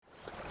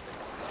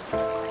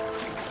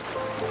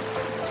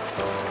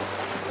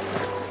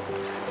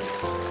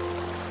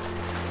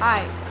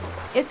Hi,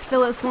 it's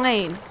Phyllis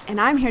Lane, and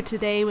I'm here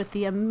today with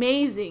the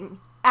amazing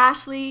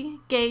Ashley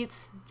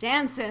Gates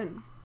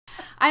Jansen.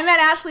 I met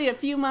Ashley a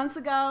few months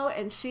ago,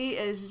 and she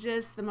is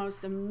just the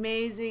most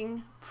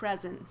amazing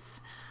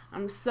presence.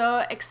 I'm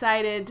so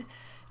excited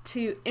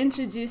to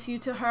introduce you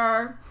to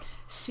her.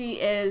 She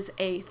is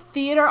a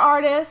theater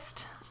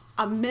artist,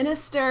 a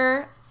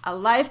minister, a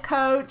life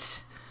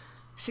coach.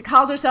 She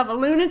calls herself a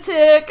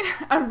lunatic,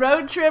 a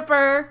road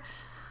tripper,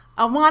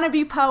 a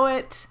wannabe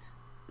poet,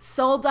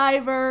 soul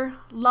diver,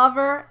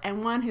 lover,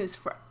 and one who's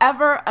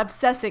forever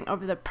obsessing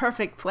over the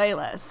perfect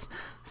playlist.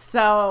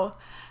 So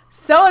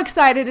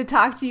excited to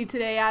talk to you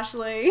today,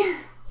 Ashley.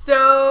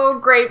 So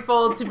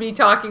grateful to be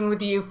talking with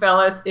you,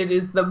 Phyllis. It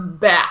is the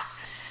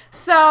best.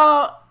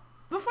 So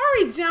before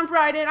we jump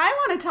right in, I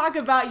want to talk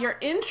about your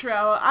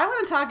intro. I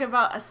want to talk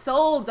about a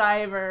soul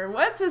diver.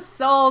 What's a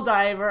soul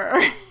diver?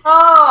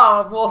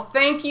 Oh, well,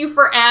 thank you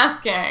for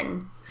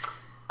asking.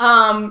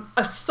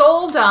 A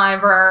soul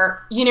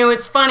diver,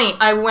 it's funny.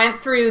 I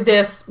went through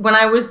this when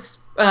I was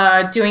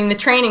doing the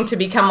training to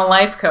become a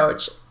life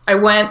coach. I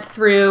went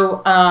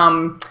through,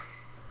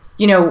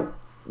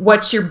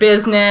 what's your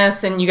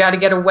business, and you got to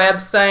get a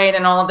website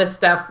and all this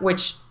stuff,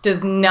 which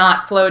does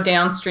not flow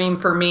downstream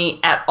for me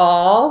at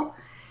all.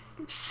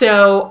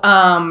 So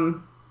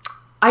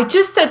I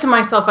just said to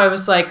myself, I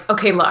was like,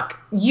 okay, look,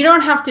 you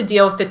don't have to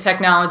deal with the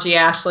technology,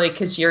 Ashley,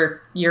 because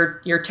you're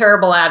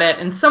terrible at it,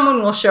 and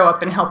someone will show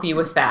up and help you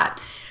with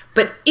that.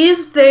 But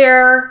is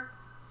there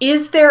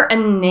a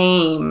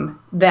name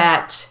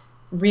that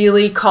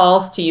really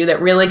calls to you,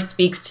 that really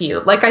speaks to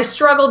you? Like, I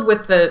struggled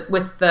with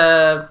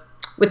the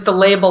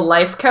label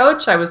life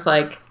coach. I was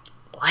like,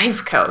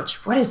 life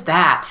coach, what is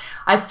that?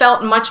 I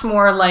felt much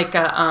more like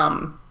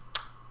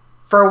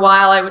for a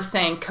while I was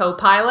saying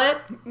co-pilot.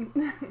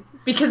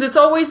 Because it's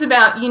always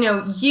about,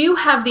 you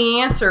have the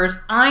answers.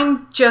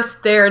 I'm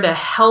just there to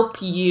help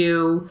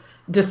you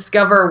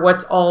discover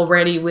what's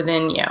already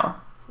within you.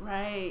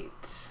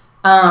 Right.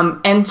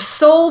 And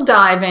soul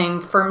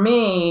diving, for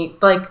me,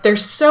 like,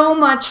 there's so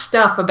much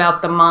stuff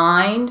about the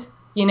mind,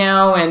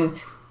 and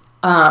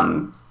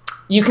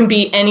you can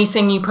be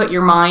anything you put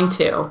your mind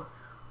to.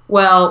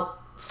 Well,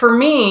 for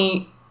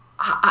me,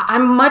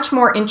 I'm much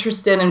more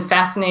interested and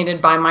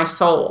fascinated by my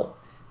soul.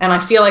 And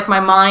I feel like my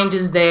mind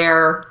is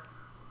there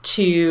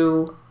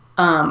to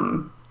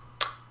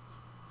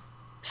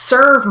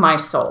serve my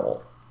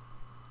soul.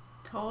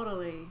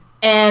 Totally.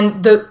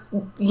 And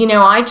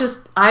I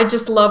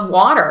just love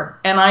water,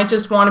 and I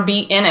just want to be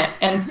in it.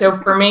 And so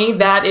for me,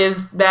 that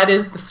is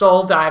the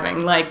soul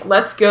diving. Like,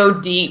 let's go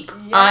deep.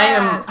 Yes. I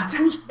am,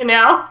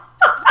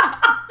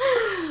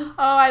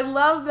 Oh, I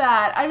love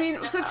that. I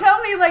mean, so tell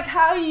me, like,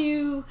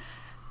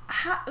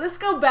 let's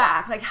go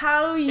back, like,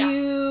 how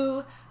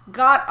you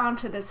got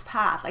onto this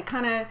path, like,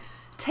 kind of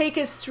take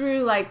us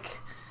through, like,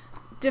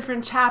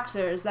 different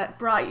chapters that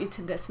brought you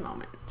to this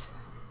moment.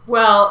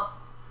 Well,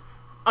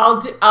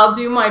 I'll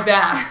do my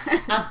best.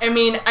 I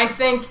mean, I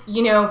think,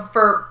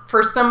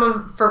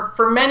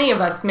 for many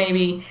of us,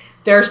 maybe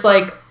there's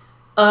like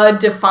a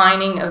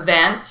defining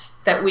event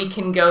that we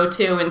can go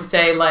to and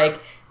say,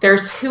 like,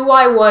 there's who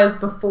I was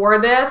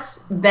before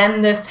this,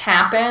 then this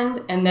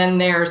happened, and then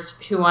there's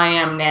who I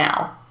am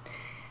now.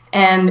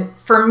 And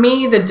for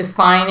me, the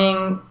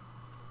defining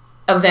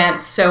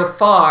event so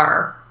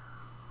far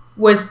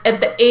was at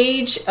the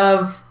age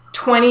of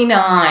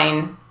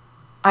 29,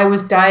 I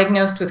was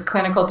diagnosed with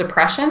clinical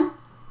depression.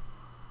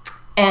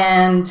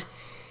 And,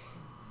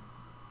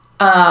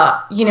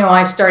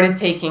 I started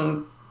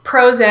taking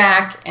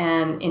Prozac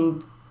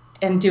and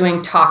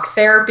doing talk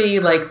therapy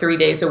like 3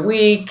 days a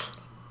week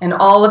and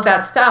all of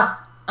that stuff.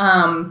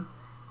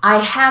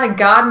 I had a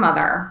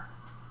godmother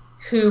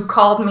who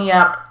called me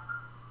up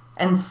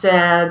and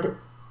said,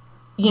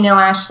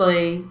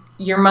 Ashley,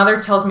 your mother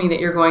tells me that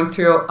you're going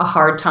through a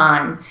hard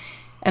time,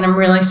 and I'm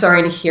really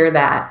sorry to hear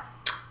that.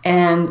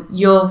 And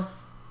you'll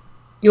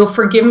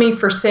forgive me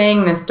for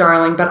saying this,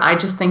 darling, but I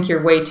just think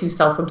you're way too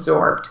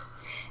self-absorbed.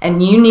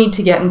 And you need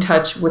to get in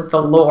touch with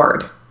the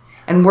Lord.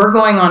 And we're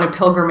going on a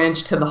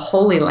pilgrimage to the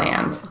Holy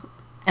Land,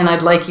 and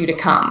I'd like you to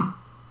come.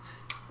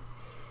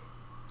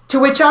 To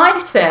which I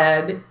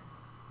said,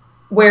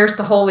 where's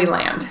the Holy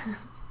Land?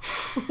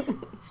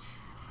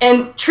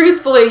 And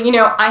truthfully,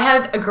 I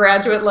had a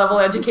graduate level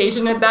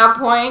education at that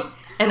point,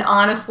 and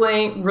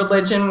honestly,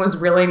 religion was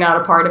really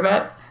not a part of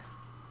it.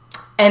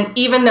 And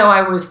even though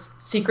I was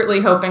secretly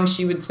hoping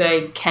she would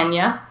say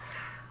Kenya,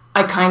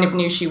 I kind of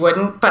knew she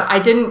wouldn't, but I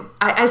didn't.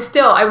 I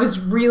was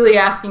really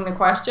asking the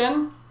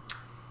question.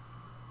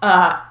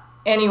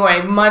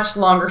 Anyway, much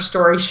longer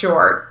story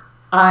short,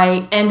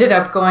 I ended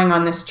up going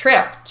on this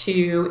trip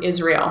to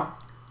Israel.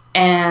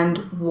 And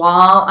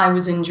while I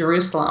was in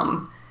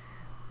Jerusalem,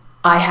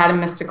 I had a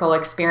mystical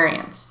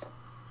experience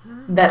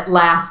that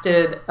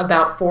lasted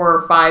about 4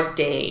 or 5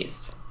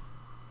 days.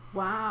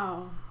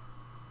 Wow.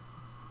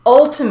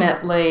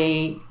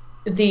 Ultimately,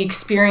 the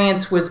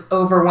experience was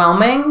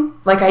overwhelming.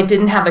 Like, I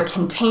didn't have a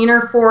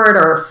container for it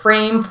or a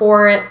frame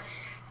for it.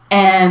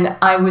 And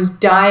I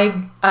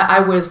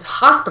was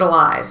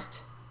hospitalized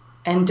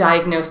and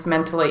diagnosed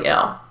mentally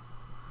ill.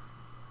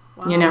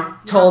 Wow. You know,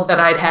 told that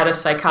I'd had a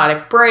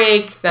psychotic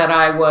break, that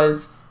I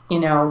was, you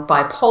know,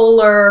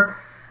 bipolar.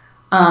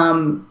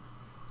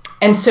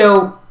 And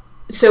so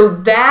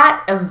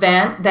that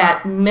event,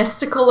 that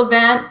mystical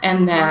event,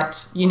 and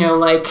that, you know,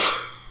 like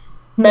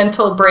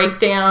mental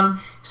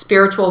breakdown,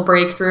 spiritual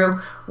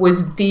breakthrough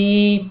was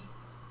the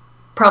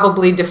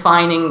probably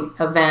defining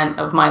event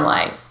of my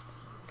life.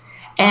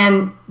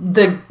 And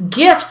the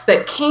gifts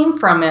that came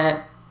from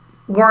it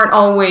weren't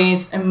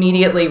always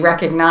immediately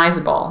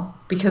recognizable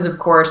because, of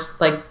course,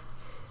 like,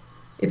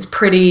 it's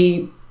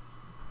pretty,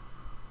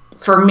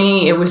 for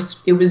me, it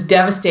was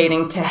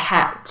devastating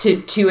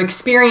to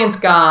experience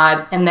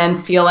God and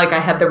then feel like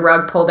I had the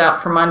rug pulled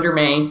out from under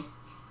me,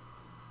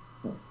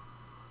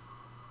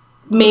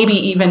 maybe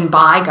even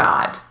by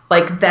God.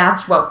 Like,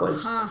 that's what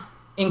was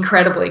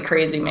incredibly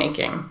crazy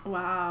making.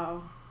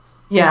 Wow.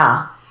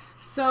 Yeah.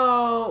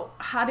 So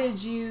how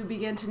did you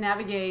begin to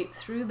navigate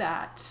through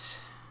that?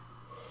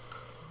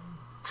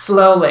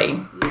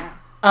 Slowly. Yeah.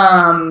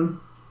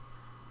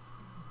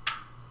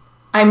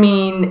 I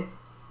mean,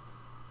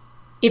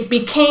 it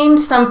became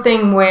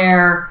something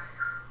where,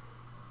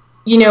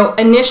 you know,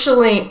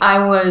 initially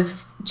I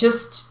was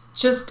just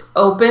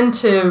open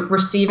to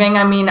receiving.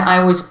 I mean,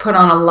 I was put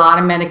on a lot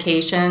of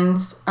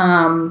medications.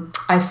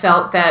 I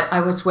felt that I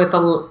was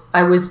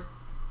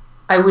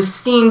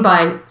seen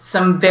by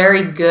some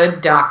very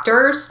good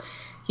doctors,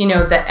 you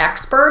know, the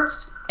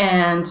experts,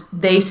 and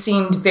they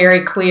seemed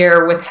very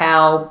clear with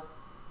how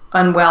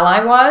unwell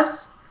I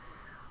was.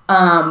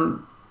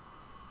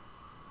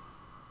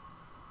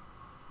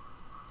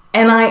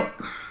 And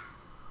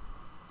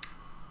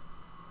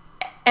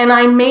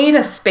I made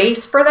a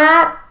space for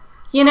that,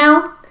 you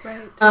know?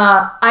 Right.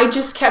 I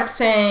just kept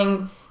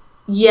saying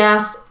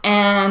yes,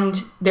 and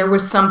there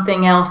was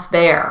something else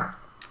there,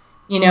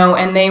 you know,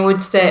 and they would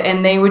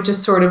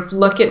just sort of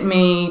look at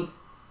me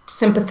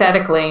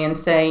sympathetically and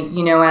say,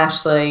 you know,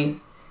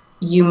 Ashley,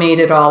 you made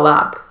it all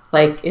up.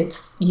 Like,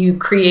 you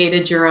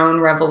created your own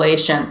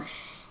revelation.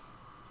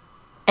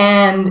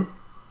 And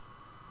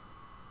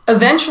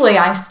eventually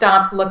I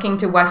stopped looking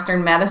to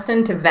Western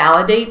medicine to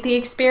validate the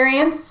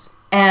experience,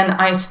 and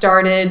I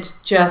started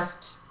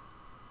just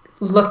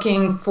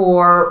looking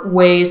for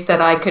ways that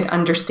I could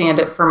understand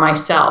it for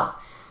myself.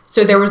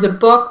 So there was a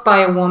book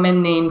by a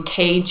woman named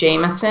Kay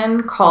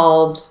Jansen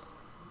called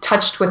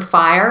Touched with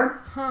Fire,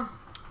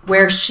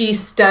 where she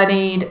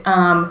studied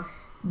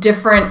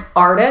different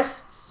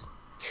artists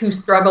who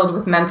struggled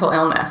with mental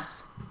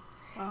illness.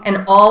 Wow.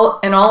 And all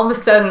of a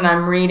sudden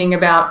I'm reading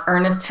about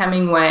Ernest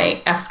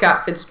Hemingway, F.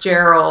 Scott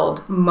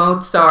Fitzgerald,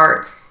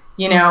 Mozart,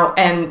 you know,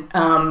 and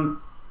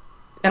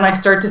I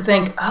start to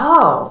think,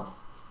 oh,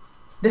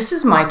 this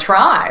is my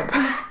tribe,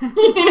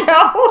 you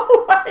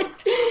know,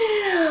 like,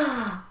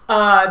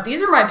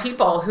 these are my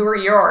people, who are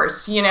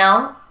yours, you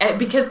know,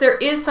 because there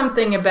is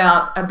something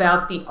about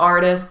the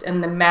artist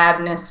and the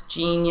madness,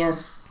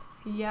 genius.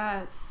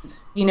 Yes.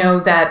 You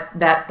know,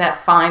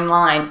 that fine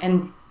line.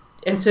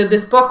 And so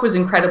this book was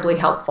incredibly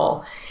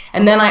helpful.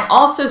 And then I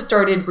also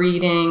started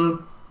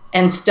reading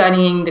and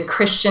studying the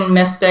Christian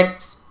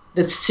mystics,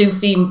 the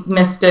Sufi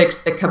mystics,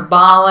 the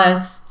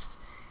Kabbalists,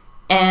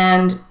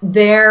 and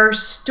their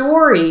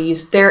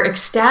stories, their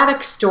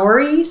ecstatic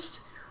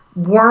stories,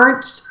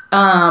 weren't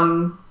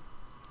new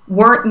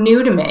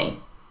to me.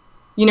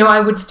 You know,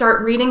 I would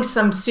start reading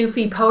some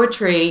Sufi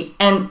poetry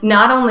and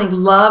not only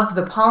love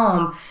the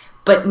poem,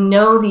 but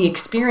know the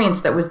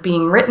experience that was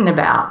being written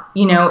about.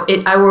 You know,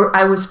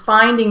 I was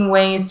finding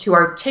ways to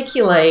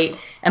articulate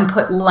and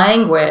put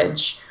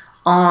language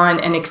on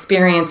an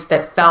experience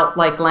that felt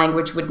like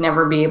language would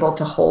never be able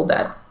to hold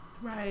it.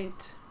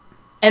 Right.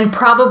 And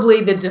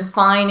probably the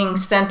defining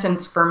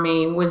sentence for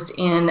me was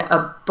in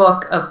a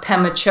book of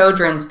Pema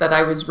Chodron's that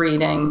I was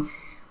reading,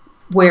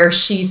 where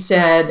she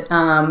said,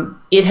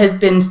 it has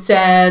been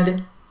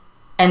said,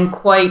 and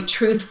quite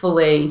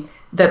truthfully,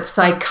 that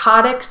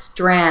psychotics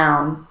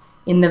drown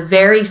in the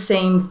very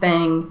same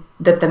thing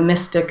that the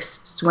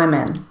mystics swim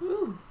in.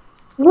 Ooh.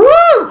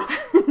 Woo!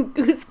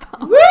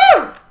 Goosebumps.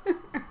 Woo!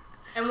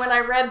 And when I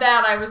read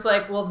that, I was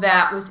like, well,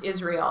 that was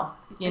Israel,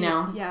 you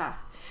know? Yeah.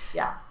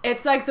 Yeah.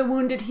 It's like the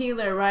wounded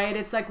healer, right?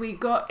 It's like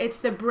it's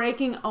the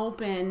breaking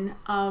open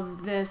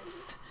of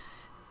this,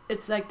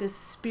 it's like this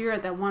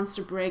spirit that wants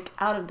to break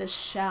out of this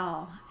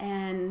shell,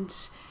 and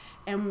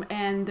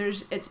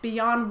it's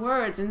beyond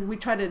words, and we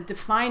try to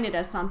define it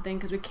as something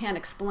because we can't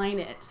explain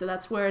it. So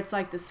that's where it's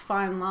like this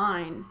fine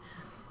line.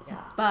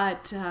 Yeah.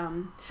 But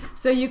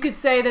so you could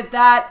say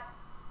that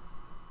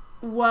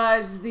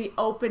was the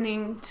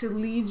opening to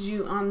lead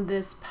you on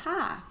this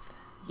path.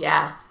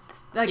 Yes.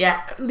 Like,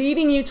 yes.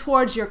 Leading you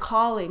towards your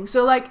calling.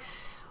 So, like,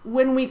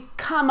 when we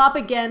come up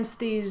against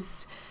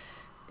these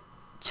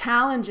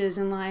challenges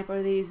in life,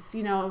 or these,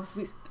 you know,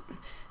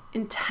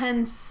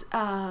 intense,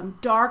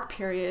 dark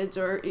periods,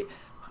 or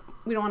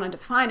we don't want to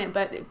define it,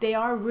 but they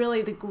are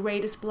really the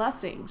greatest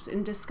blessings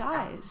in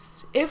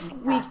disguise. Yes. If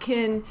we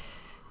can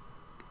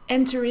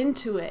enter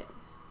into it.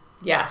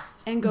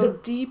 Yes. And go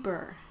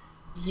deeper.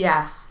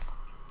 Yes.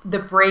 the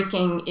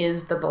breaking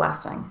is the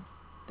blessing.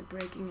 The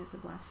breaking is a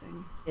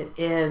blessing. It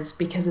is,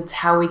 because it's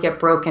how we get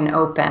broken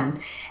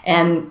open.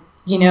 And,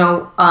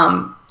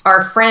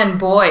 our friend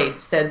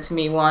Boyd said to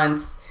me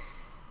once,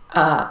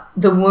 the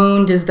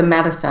wound is the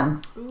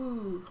medicine.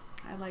 Ooh,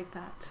 I like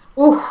that.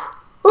 Ooh,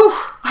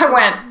 I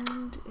went, The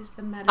wound is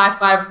the medicine. high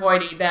five,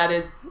 Boydie, that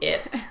is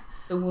it.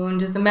 The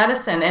wound is the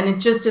medicine. And it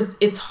just is,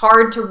 it's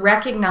hard to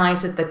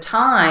recognize at the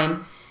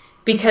time,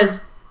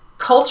 because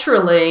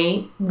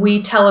culturally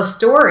we tell a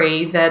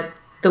story that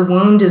the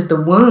wound is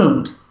the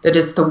wound, that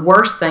it's the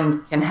worst thing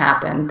that can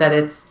happen, that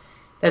it's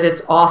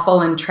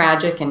awful and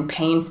tragic and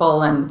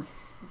painful and,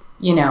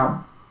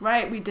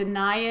 Right, we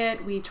deny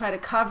it, we try to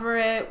cover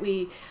it,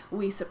 we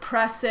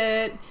suppress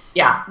it.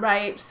 Yeah.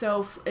 Right,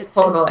 so it's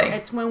totally.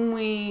 It's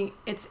when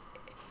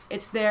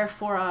it's there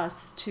for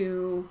us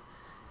to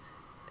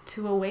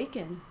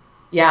awaken.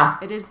 Yeah.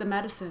 It is the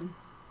medicine.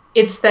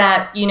 It's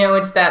that,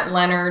 it's that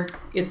Leonard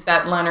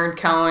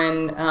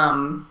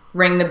Cohen,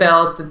 ring the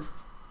bells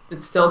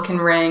that still can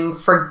ring,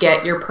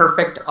 forget your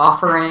perfect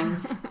offering.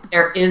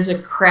 There is a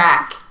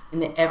crack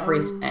in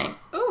everything.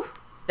 Ooh.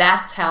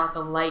 That's how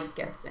the light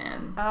gets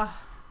in.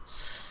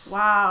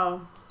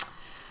 Wow.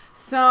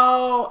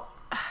 So,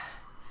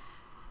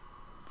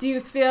 do you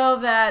feel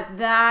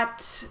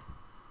that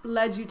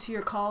led you to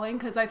your calling?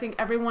 Because I think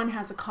everyone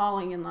has a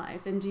calling in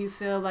life. And do you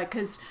feel like,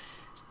 because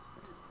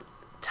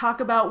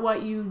talk about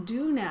what you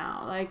do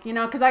now, like,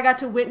 because I got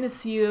to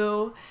witness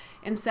you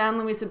in San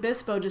Luis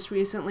Obispo just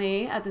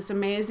recently at this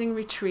amazing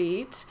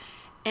retreat,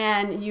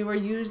 and you were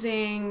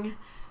using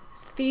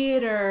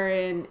theater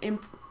and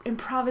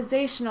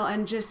improvisational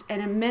and just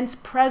an immense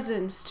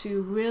presence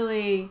to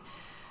really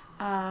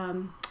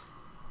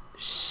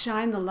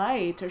shine the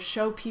light or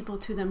show people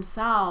to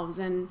themselves,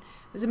 and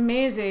it was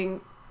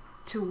amazing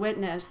to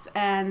witness.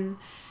 And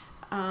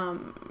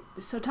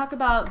so talk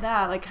about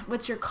that, like,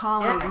 what's your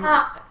calling?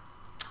 Yeah.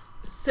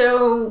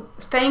 So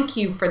thank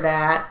you for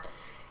that.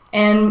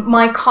 And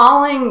my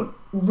calling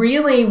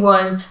really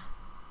was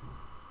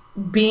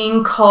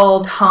being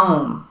called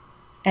home.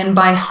 And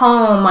by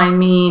home, I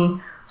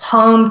mean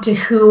home to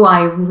who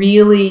I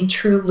really,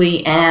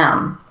 truly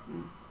am.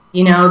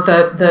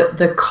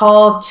 The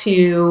call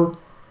to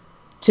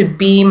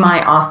be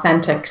my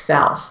authentic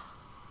self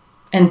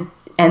and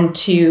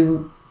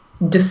to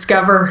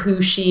discover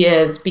who she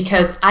is,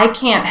 because I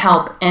can't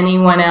help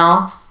anyone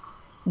else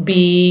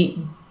be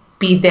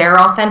their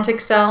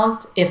authentic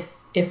selves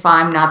if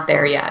I'm not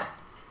there yet.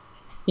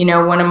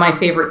 One of my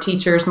favorite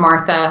teachers,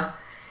 Martha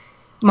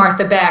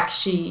Beck,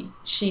 she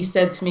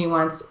said to me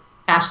once,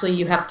 Ashley,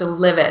 you have to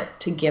live it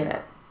to give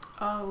it.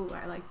 Oh,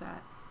 I like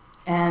that.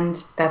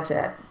 And that's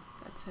it.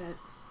 That's it.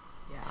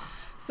 Yeah.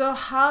 So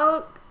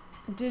how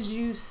did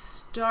you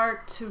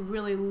start to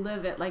really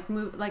live it?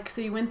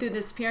 So you went through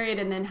this period,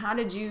 and then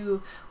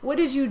what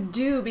did you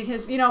do?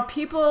 Because,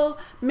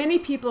 many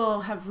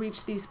people have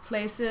reached these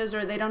places,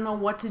 or they don't know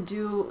what to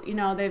do.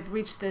 They've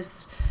reached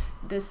this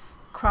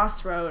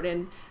crossroad.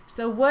 And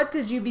so what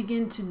did you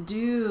begin to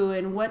do,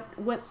 and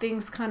what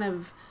things kind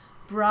of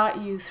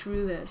brought you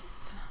through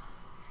this?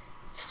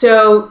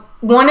 So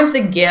one of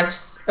the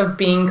gifts of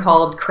being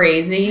called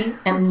crazy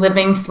and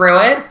living through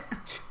it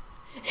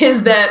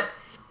is that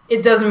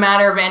it doesn't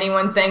matter if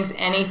anyone thinks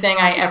anything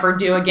I ever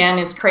do again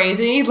is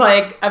crazy.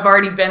 Like, I've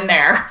already been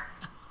there.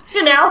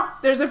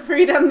 There's a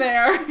freedom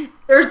there.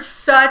 There's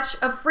such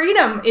a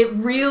freedom. It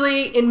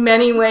really, in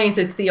many ways,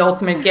 it's the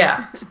ultimate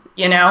gift,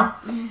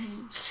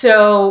 Mm-hmm.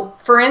 So,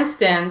 for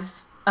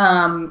instance,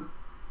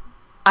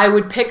 I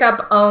would pick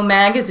up O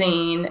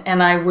Magazine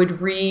and I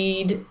would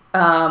read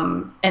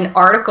an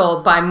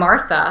article by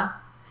Martha,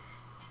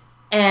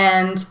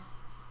 and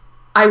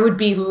I would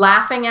be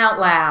laughing out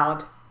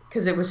loud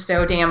because it was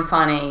so damn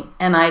funny,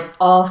 and I'd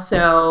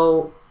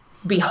also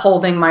be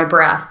holding my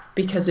breath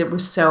because it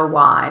was so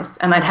wise,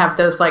 and I'd have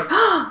those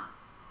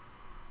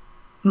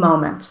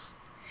moments.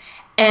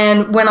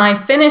 And when I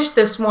finished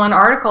this one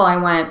article, I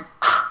went,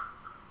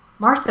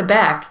 Martha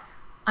Beck,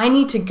 I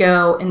need to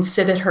go and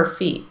sit at her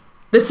feet.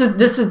 This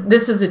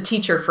is a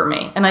teacher for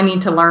me, and I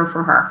need to learn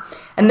from her.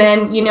 And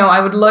then, I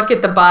would look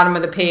at the bottom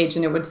of the page,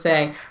 and it would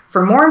say,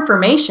 for more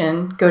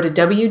information, go to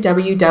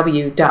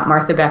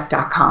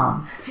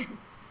www.marthabeck.com.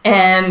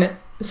 And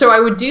so I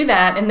would do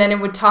that, and then it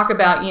would talk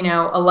about,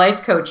 a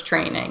life coach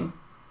training.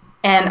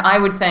 And I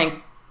would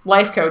think,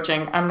 life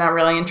coaching, I'm not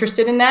really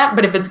interested in that,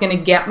 but if it's going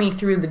to get me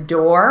through the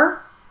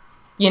door,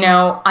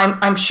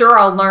 I'm sure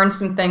I'll learn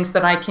some things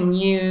that I can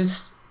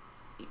use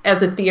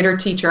as a theater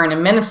teacher and a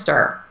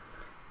minister.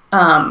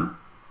 And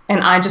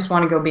I just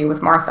want to go be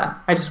with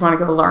Martha. I just want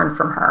to go learn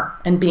from her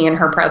and be in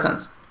her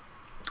presence.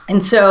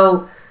 And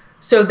so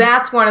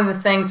that's one of the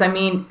things. I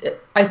mean,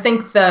 I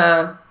think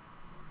the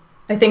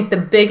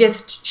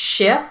biggest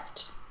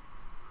shift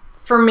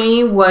for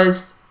me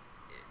was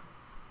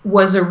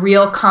a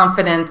real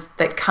confidence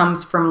that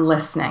comes from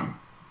listening.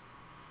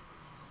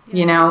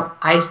 Yes.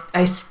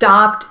 I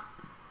stopped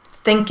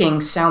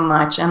thinking so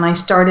much, and I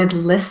started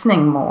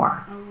listening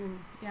more. Oh,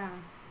 yeah.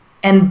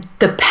 And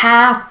the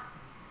path,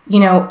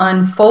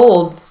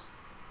 unfolds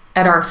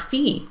at our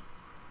feet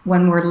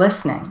when we're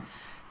listening.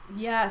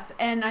 Yes,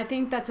 and I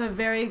think that's a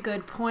very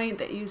good point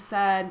that you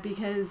said,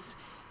 because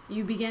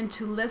you begin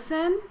to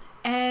listen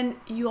and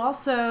you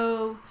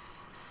also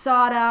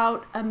sought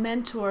out a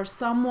mentor,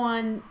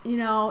 someone,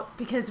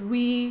 because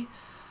we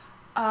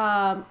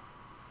can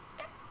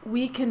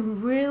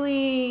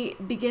really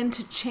begin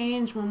to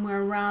change when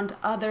we're around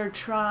other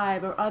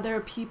tribe or other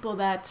people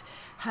that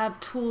have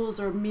tools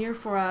or mirror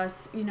for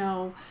us,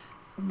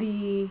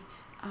 the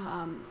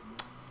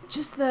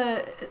just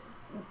the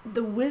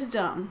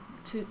wisdom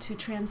to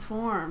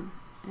transform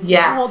and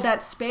to hold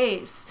that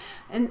space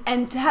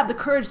and to have the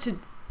courage to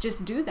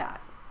just do that.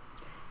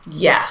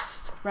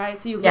 Yes.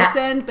 Right? So you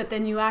listened, but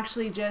then you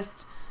actually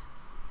just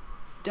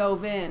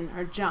dove in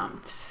or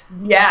jumped.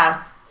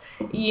 Yes.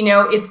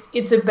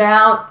 It's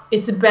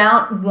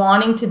about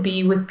wanting to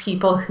be with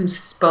people who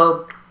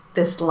spoke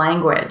this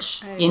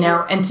language,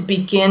 and to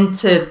begin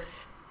to,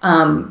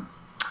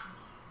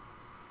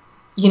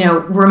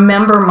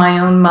 remember my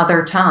own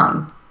mother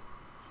tongue.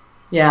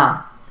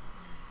 Yeah.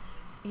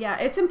 Yeah,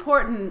 it's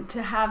important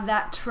to have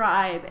that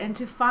tribe and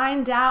to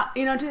find out,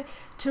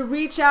 to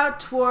reach out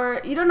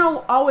toward, you don't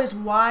know always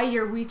why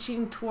you're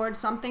reaching towards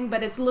something,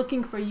 but it's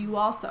looking for you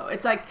also.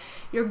 It's like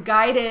you're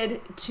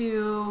guided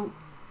to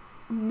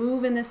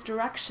move in this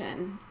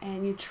direction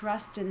and you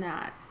trust in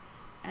that.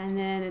 And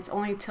then it's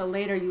only till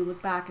later you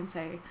look back and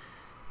say,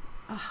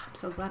 oh, I'm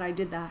so glad I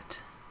did that.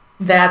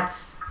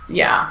 That's,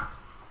 yeah.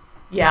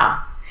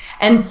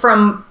 And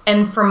from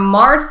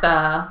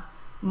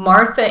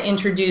Martha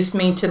introduced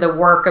me to the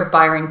work of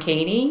Byron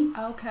Katie.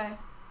 Okay.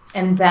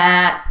 And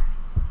that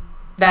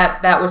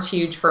was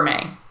huge for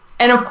me.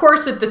 And of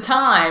course, at the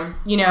time,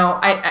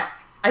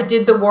 I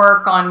did the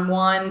work on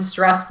one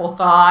stressful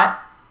thought,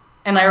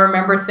 and I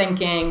remember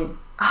thinking,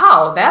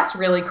 oh, that's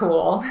really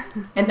cool.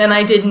 And then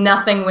I did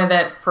nothing with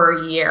it for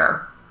a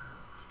year.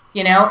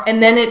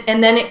 And then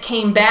it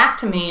came back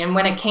to me, and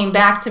when it came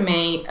back to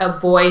me, a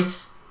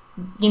voice,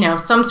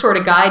 some sort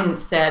of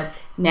guidance said,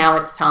 now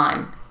it's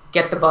time.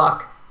 Get the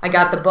book. I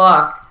got the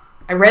book.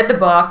 I read the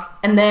book,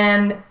 and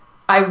then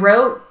I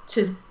wrote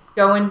to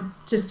go and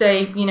to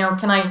say,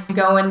 can I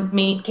go and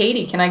meet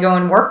Katie? Can I go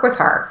and work with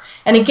her?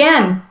 And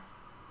again,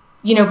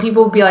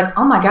 people would be like,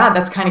 oh my God,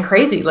 that's kind of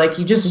crazy. Like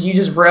you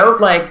just wrote,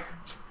 like,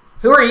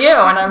 who are you?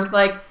 And I was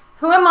like,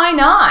 who am I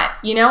not?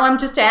 I'm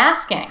just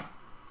asking.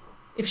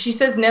 If she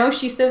says no,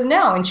 she says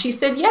no. And she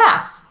said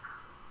yes.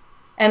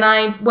 And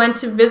I went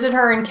to visit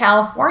her in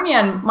California,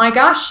 and my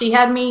gosh, she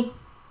had me,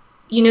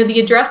 the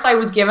address I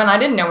was given, I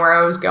didn't know where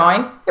I was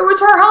going. It was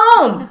her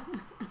home.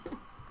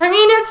 I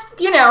mean, it's,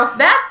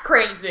 that's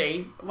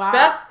crazy. Wow.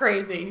 That's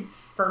crazy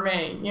for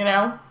me,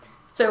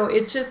 So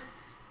it just,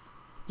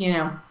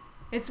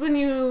 It's when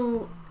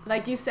you,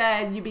 like you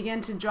said, you begin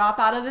to drop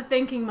out of the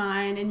thinking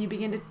mind and you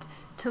begin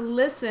to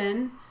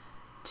listen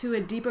to a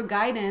deeper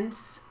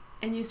guidance,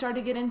 and you start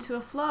to get into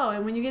a flow.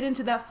 And when you get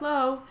into that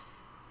flow,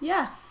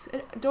 yes,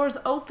 doors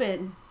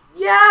open.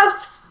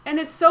 Yes. And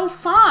it's so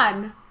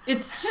fun.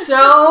 It's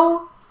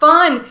so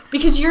fun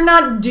because you're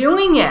not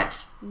doing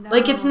it. No.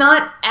 Like, it's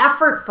not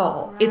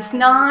effortful. Right. It's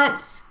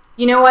not,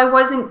 I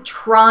wasn't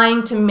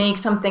trying to make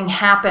something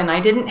happen. I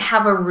didn't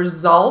have a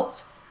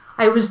result.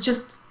 I was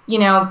just,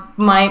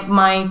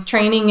 my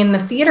training in the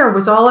theater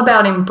was all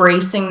about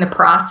embracing the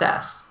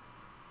process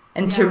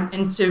and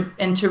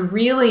to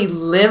really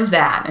live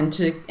that and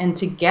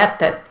to get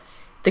that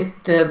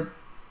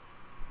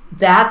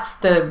that's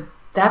the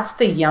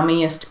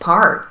yummiest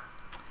part,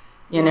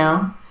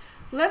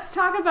 Let's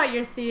talk about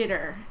your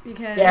theater,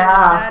 because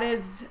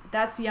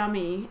that's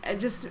yummy.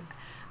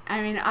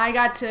 I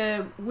got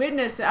to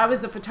witness it. I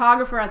was the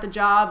photographer at the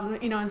job,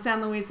 in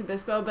San Luis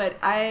Obispo, but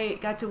I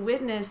got to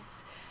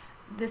witness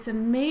this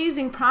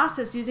amazing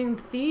process using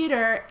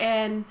theater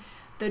and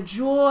the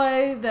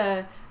joy,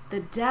 the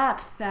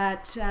depth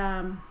that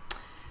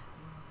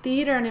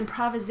theater and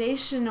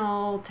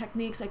improvisational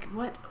techniques,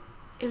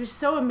 it was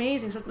so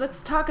amazing. So let's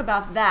talk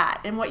about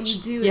that and what you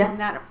do in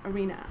that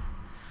arena.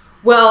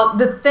 Well,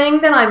 the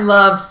thing that I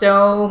love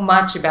so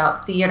much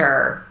about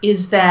theater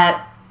is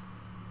that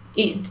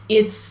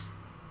it's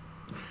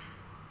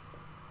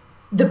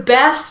the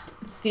best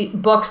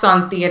books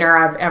on theater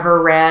I've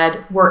ever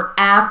read were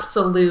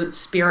absolute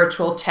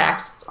spiritual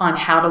texts on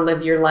how to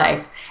live your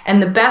life.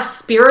 And the best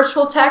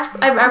spiritual texts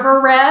I've ever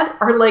read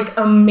are like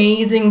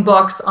amazing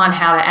books on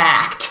how to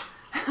act,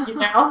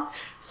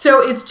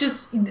 So it's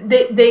just,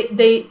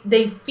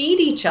 they feed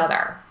each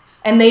other,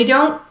 and they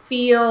don't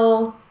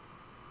feel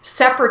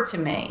separate to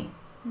me.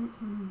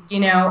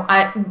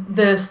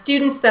 The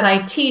students that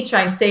I teach,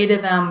 I say to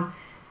them,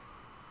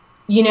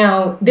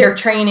 they're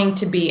training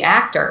to be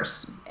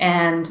actors,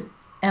 and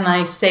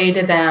I say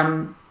to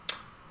them,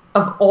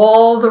 of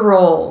all the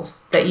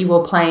roles that you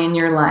will play in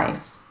your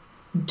life,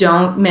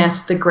 don't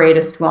miss the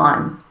greatest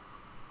one,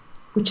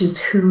 which is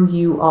who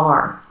you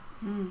are.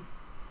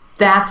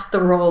 That's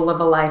the role of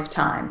a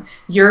lifetime.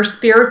 Your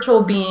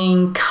spiritual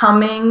being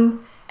coming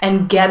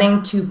and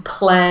getting to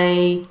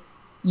play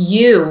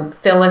you,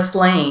 Phyllis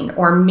Lane,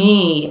 or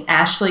me,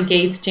 Ashley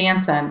Gates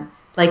Jansen.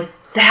 Like,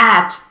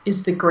 that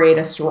is the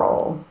greatest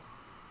role.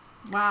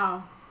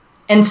 Wow.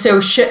 And so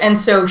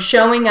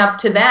showing up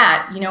to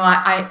that,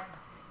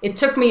 it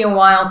took me a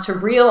while to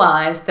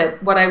realize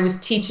that what I was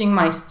teaching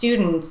my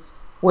students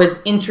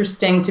was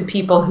interesting to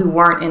people who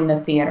weren't in the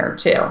theater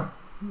too.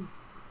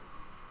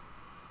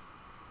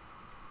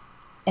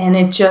 And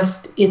it's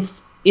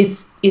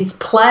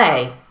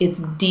play.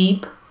 It's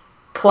deep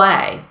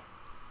play.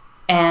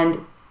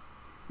 And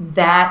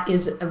that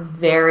is a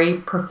very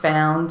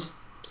profound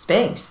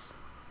space.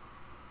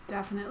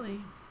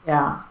 Definitely.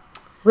 Yeah.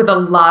 With a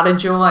lot of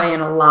joy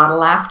and a lot of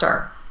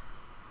laughter.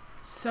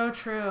 So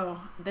true.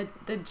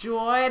 The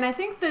joy, and I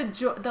think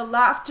the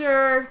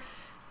laughter,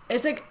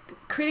 it's like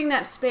creating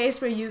that space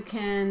where you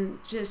can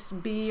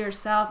just be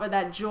yourself, or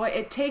that joy.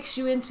 It takes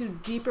you into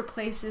deeper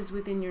places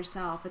within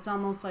yourself. It's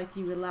almost like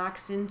you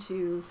relax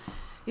into,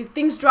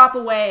 things drop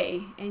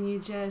away, and you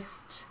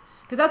just,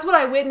 because that's what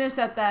I witnessed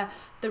at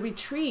the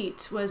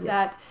retreat was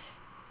that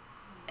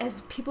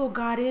as people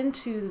got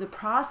into the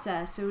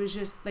process, it was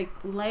just like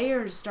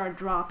layers start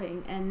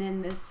dropping, and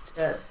then this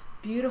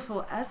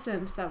beautiful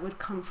essence that would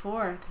come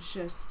forth is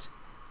just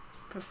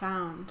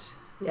profound.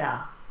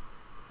 Yeah.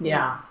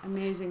 Yeah.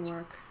 Amazing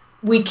work.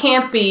 We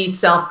can't be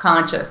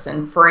self-conscious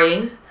and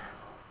free.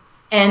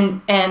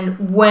 And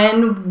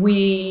when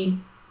we,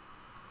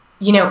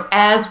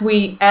 as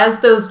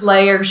those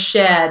layers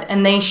shed,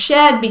 and they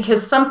shed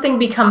because something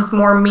becomes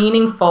more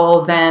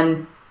meaningful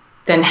than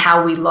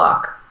how we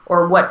look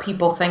or what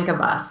people think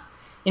of us.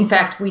 In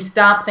fact, we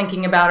stop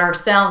thinking about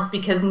ourselves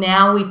because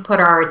now we've put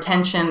our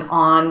attention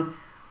on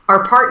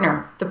our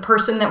partner, the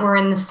person that we're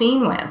in the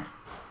scene with,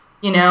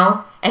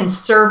 and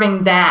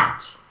serving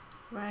that.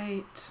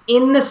 Right.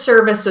 In the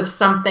service of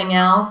something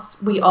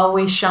else, we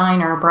always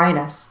shine our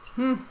brightest.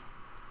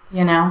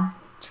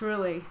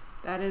 Truly.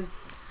 That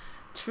is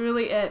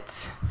truly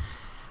it.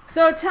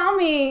 So tell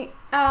me,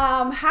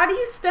 how do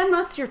you spend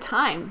most of your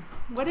time?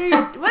 What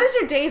does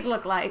your days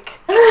look like?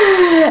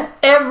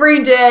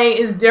 Every day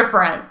is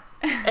different.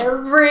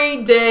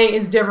 Every day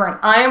is different.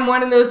 I am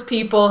one of those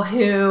people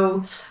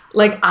who,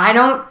 I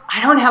don't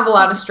have a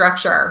lot of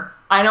structure.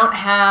 I don't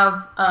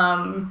have,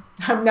 I'm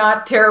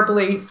not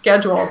terribly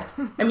scheduled.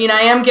 I mean,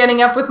 I am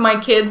getting up with my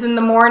kids in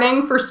the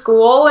morning for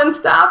school and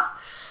stuff.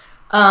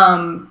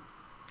 I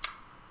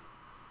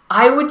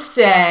would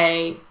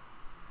say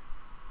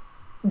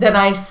that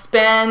I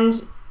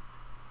spend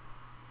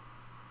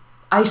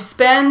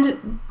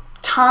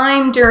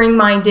time during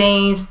my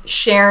days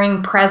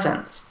sharing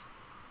presence.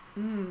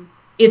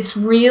 It's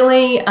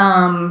really,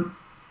 my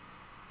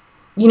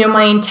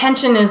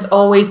intention is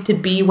always to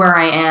be where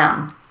I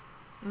am,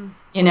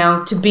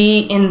 to be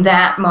in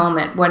that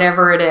moment,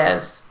 whatever it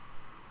is,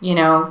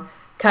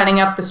 cutting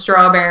up the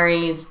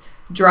strawberries,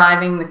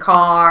 driving the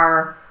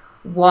car,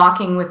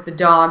 walking with the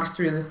dogs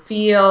through the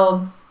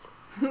fields,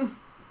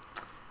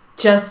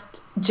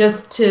 just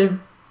to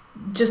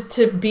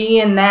be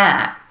in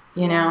that,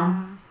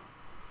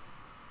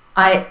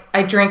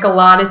 I drink a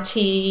lot of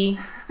tea.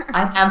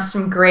 I have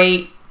some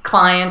great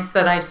clients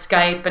that I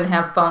Skype and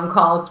have phone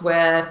calls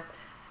with.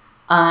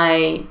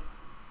 I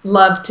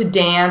love to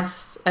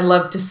dance. I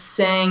love to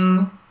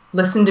sing,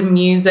 listen to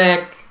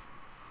music,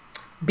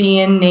 be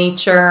in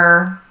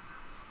nature,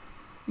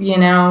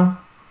 Yeah.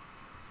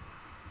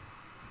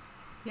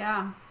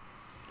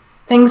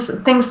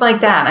 Things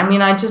like that. I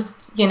mean, I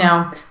just,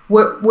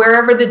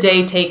 wherever the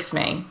day takes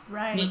me.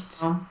 Right.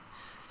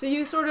 So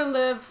you sort of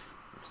live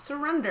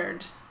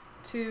surrendered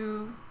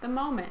to the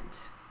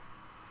moment.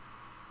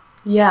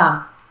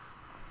 Yeah.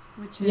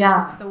 Which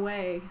is the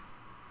way.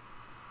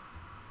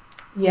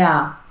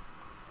 Yeah.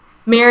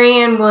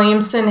 Marianne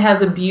Williamson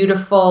has a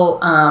beautiful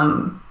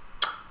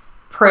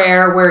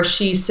prayer where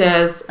she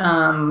says,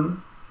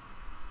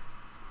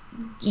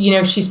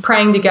 she's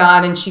praying to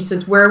God and she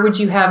says, where would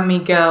you have me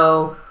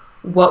go?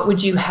 What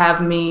would you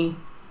have me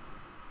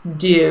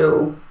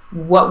do?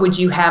 What would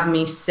you have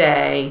me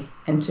say?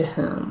 And to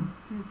whom?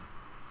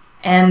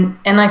 And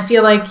I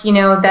feel like,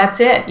 that's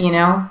it,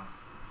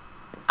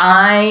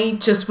 I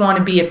just want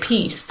to be a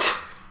piece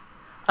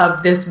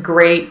of this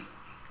great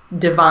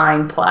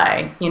divine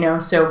play,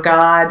 so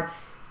God,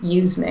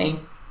 use me.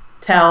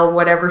 Tell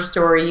whatever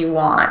story you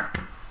want.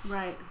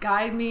 Right.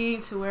 Guide me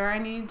to where I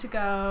need to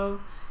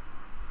go.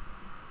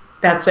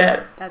 That's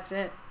it. That's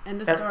it.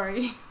 End of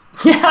story.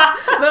 Yeah.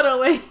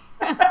 Literally.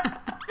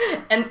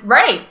 And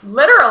right.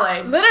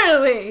 Literally.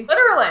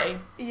 Literally.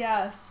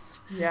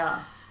 Yes.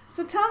 Yeah.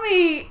 So tell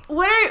me,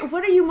 what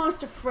are you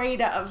most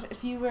afraid of?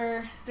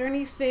 Is there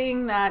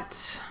anything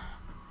that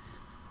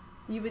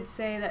you would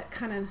say that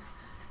kind of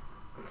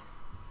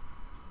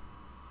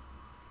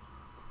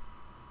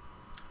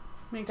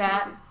makes you...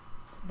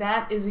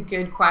 That is a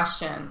good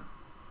question.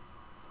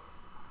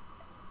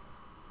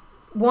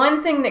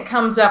 One thing that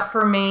comes up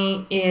for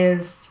me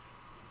is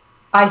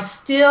I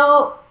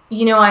still,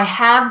 I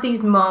have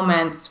these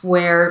moments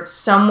where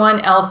someone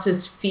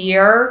else's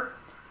fear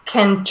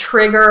can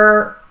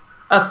trigger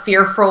a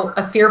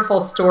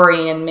fearful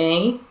story in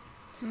me.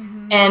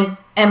 Mm-hmm. And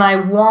I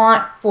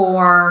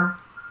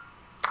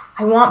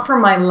I want for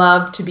my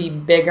love to be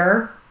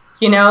bigger,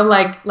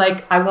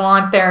 like I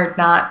want there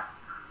not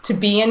to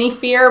be any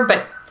fear,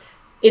 but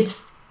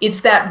it's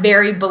that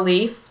very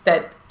belief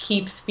that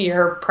keeps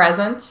fear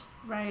present.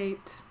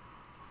 Right.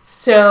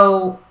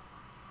 So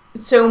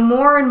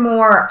more and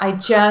more, I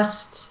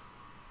just,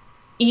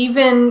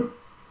 even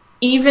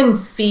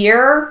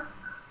fear,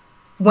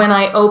 when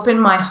I open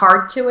my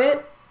heart to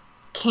it,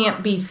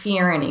 can't be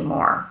fear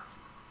anymore.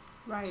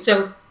 Right.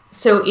 So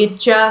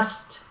it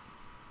just,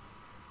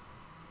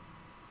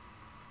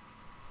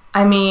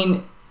 I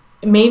mean,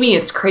 maybe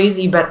it's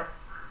crazy, but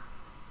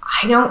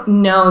I don't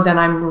know that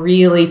I'm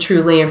really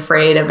truly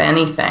afraid of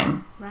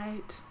anything.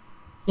 Right.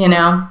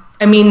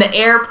 I mean,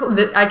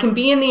 I can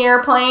be in the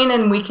airplane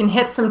and we can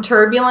hit some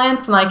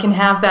turbulence and I can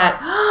have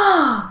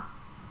that,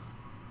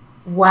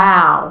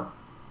 wow,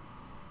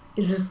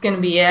 is this going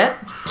to be it?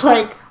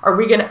 Like, are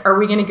we going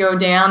to go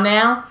down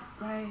now?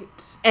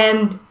 Right.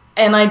 And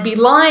I'd be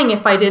lying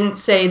if I didn't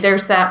say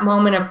there's that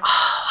moment of,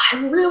 oh, I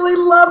really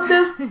love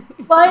this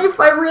life.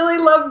 I really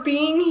love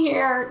being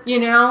here,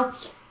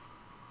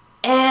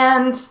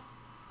 And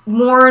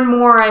more and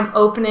more I'm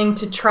opening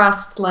to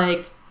trust,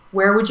 like,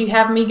 where would you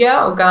have me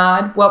go,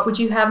 God? What would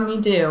you have me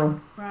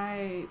do?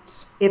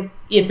 Right. If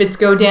it's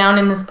go down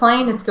in this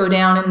plane, it's go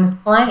down in this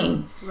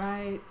plane.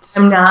 Right.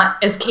 I'm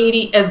not, as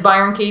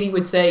Byron Katie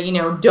would say,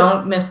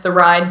 don't miss the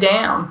ride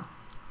down.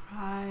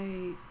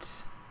 Right.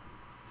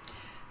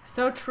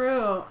 So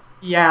true.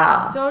 Yeah.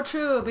 So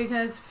true,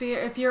 because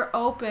fear, if you're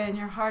open,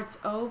 your heart's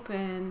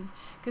open,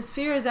 because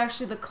fear is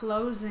actually the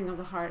closing of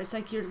the heart. It's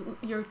like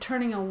you're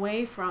turning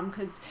away from,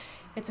 because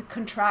it's a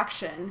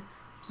contraction.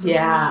 So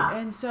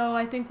and so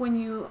I think when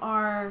you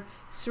are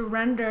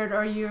surrendered,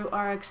 or you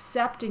are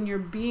accepting, you're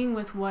being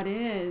with what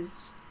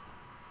is,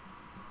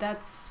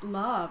 that's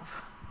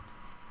love.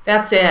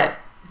 That's it.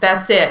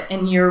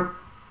 And you're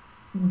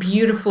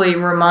beautifully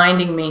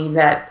reminding me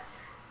that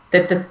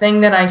the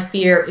thing that I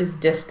fear is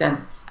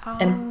distance.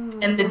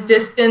 And the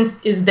distance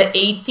is the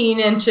 18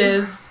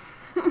 inches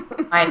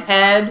my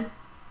head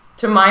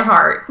to my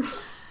heart.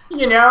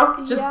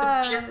 Just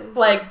the fear of,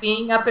 like,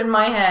 being up in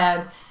my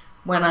head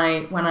when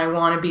I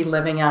want to be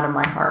living out of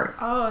my heart.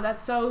 Oh,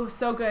 that's so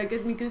good. It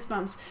gives me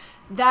goosebumps.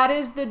 That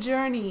is the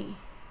journey.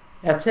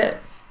 That's it.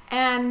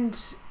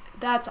 And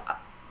that's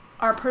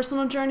our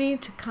personal journey,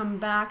 to come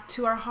back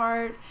to our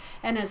heart.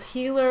 And as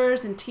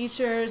healers and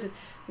teachers,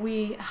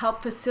 we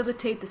help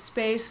facilitate the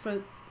space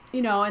for,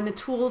 and the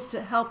tools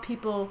to help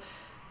people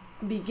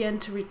begin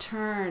to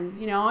return,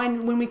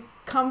 and when we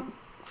come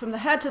from the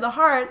head to the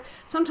heart,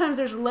 sometimes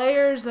there's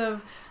layers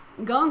of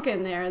gunk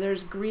in there.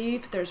 There's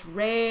grief, there's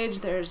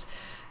rage, there's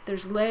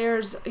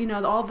layers,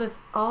 all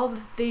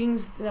the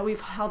things that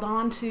we've held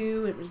on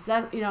to and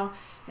resent, and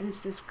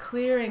it's this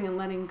clearing and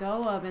letting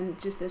go of,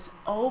 and just this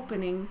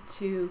opening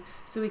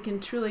so we can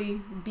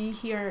truly be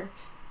here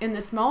in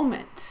this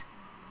moment.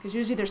 Because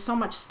usually there's so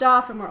much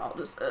stuff and we're all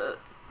just,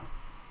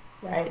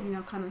 right,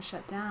 kind of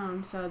shut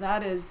down. So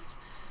that is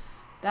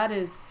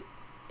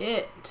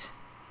it.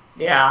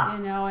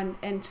 Yeah.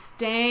 And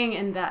staying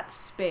in that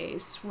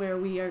space where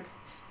we are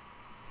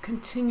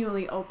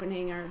continually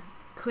opening or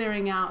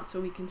clearing out, so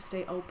we can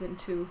stay open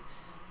to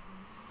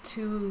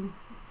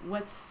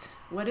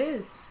what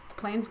is. The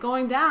plane's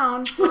going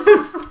down.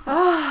 Can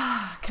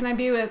I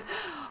be with,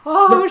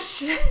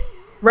 shit.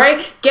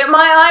 Right? Get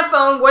my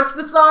iPhone. What's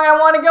the song I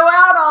want to go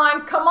out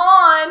on? Come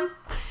on.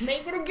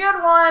 Make it a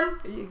good one.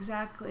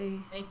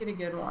 Exactly. Make it a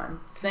good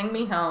one. Sing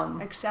me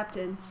home.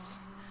 Acceptance.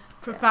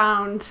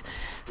 Profound.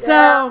 Yeah.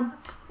 So,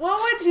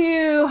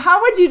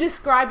 how would you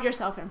describe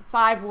yourself in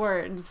 5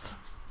 words?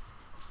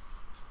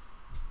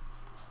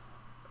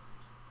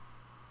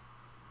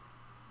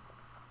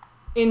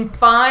 In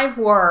 5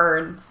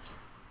 words,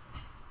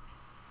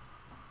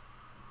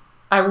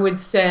 I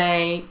would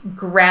say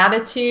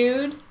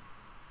gratitude,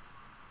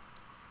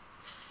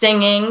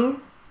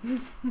 singing,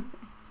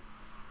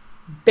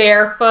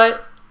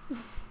 barefoot,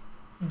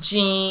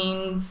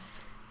 jeans,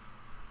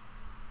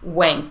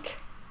 wink.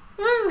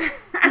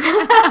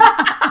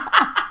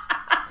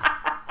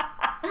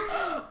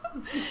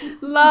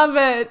 Love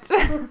it.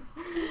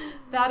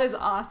 That is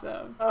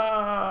awesome.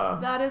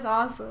 That is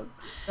awesome.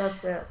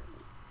 That's it.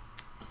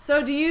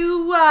 So do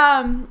you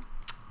have,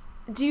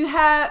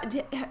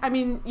 I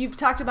mean, you've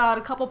talked about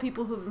a couple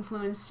people who've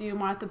influenced you,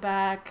 Martha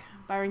Beck,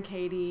 Byron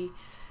Katie.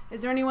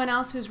 Is there anyone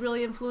else who's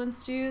really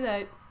influenced you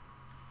that?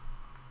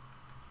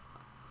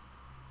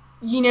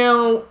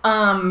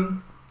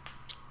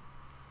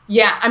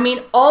 Yeah, I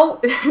mean,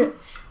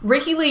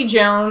 Ricky Lee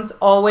Jones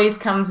always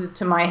comes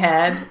to my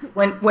head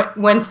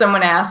when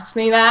someone asks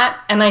me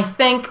that, and I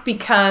think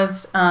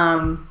because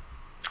I'm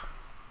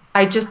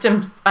just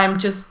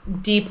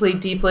deeply,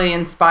 deeply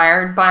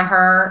inspired by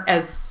her.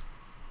 As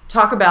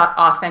talk about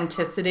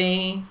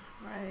authenticity,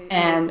 right,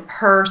 and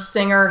her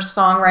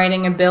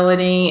singer-songwriting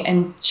ability,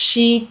 and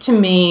she to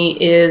me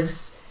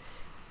is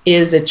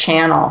a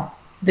channel.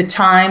 The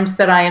times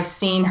that I have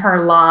seen her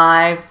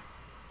live,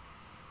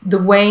 the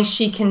way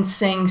she can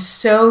sing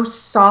so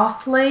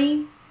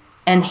softly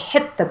and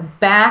hit the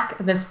back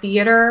of the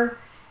theater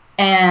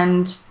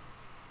and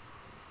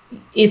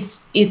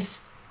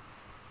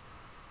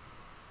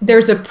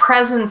there's a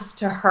presence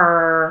to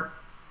her.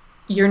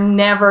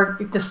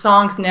 The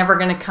song's never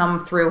going to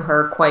come through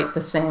her quite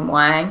the same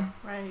way.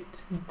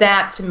 Right.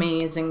 That to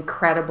me is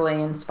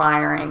incredibly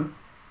inspiring.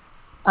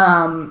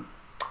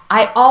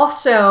 I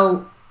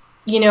also,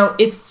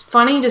 it's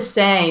funny to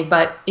say,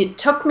 but it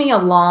took me a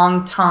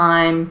long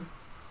time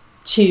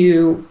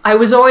I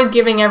was always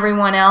giving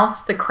everyone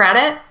else the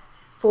credit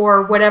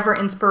for whatever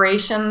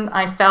inspiration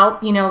I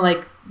felt,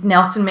 like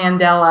Nelson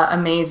Mandela,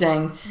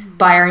 amazing,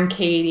 Byron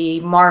Katie,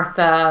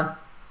 Martha,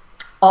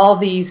 all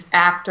these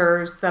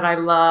actors that I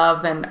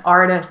love and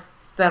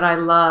artists that I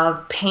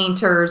love,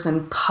 painters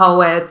and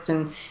poets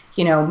and,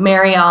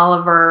 Mary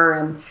Oliver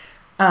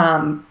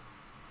and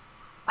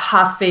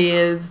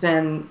Hafiz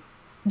and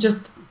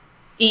just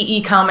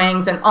E.E.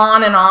 Cummings and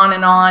on and on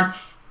and on.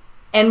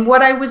 And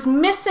what I was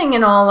missing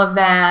in all of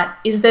that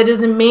is that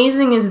as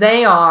amazing as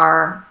they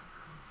are,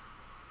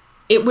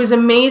 it was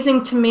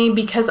amazing to me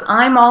because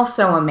I'm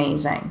also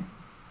amazing.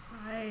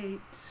 Right.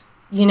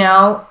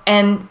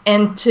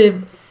 And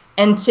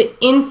to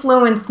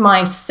influence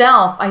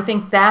myself, I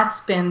think that's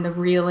been the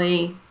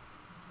really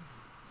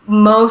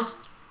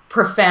most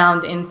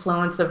profound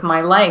influence of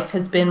my life,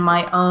 has been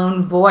my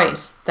own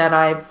voice that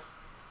I've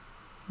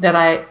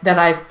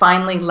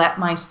finally let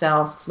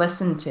myself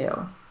listen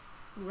to.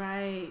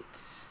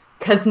 Right.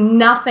 Because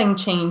nothing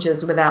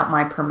changes without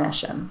my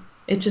permission.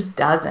 It just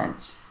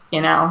doesn't,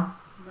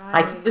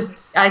 Right.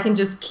 I can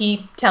just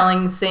keep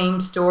telling the same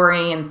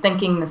story and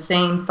thinking the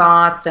same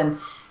thoughts and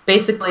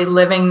basically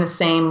living the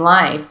same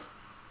life,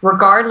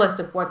 regardless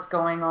of what's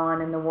going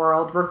on in the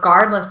world,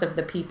 regardless of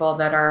the people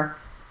that are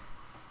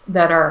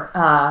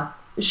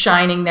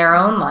shining their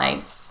own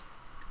lights.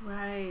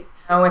 Right.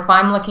 If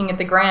I'm looking at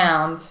the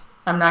ground,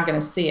 I'm not going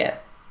to see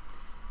it.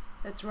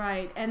 That's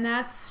right. And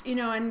that's,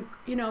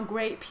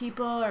 great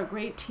people or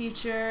great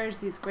teachers,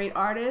 these great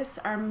artists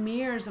are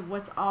mirrors of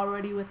what's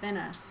already within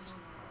us.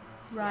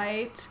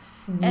 Right?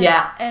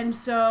 Yes. And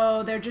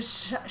so they're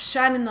just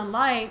shining the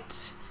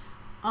light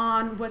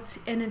on what's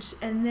in it,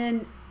 and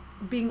then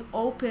being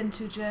open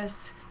to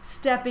just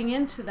stepping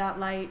into that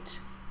light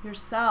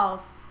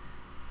yourself.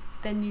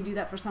 Then you do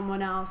that for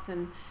someone else.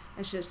 And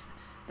it's just,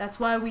 that's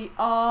why we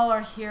all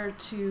are here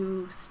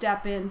to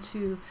step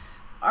into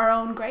our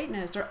own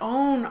greatness,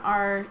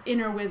 our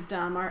inner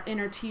wisdom, our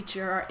inner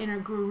teacher, our inner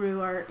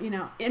guru, our,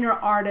 inner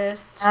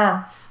artist.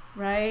 Yes.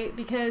 Right?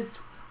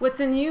 Because what's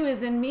in you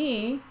is in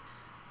me.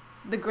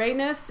 The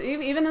greatness,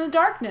 even in the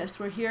darkness,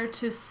 we're here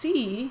to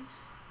see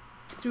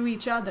through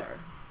each other.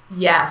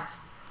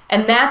 Yes.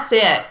 And that's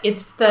it.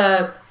 It's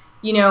the,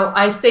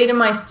 I say to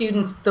my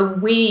students, the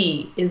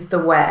we is the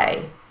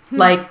way.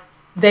 Like,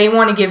 they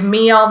want to give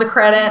me all the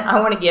credit. I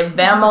want to give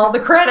them all the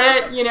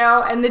credit,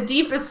 And the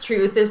deepest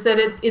truth is that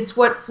it's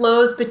what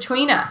flows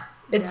between us.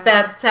 It's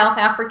that South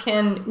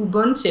African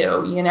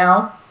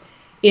Ubuntu,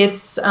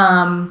 It's,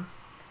 I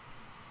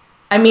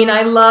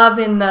love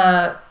in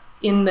the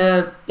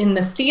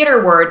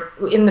theater world,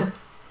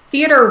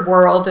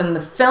 in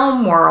the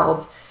film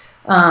world,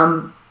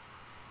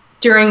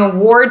 during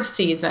award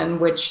season,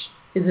 which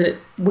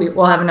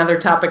we'll have another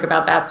topic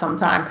about that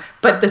sometime.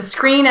 But the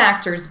Screen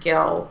Actors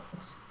Guild,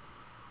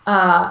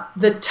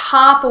 the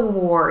top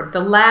award,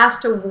 the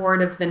last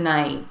award of the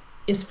night,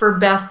 is for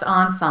Best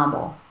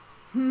Ensemble.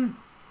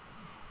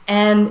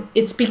 And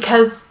it's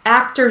because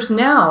actors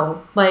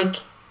know,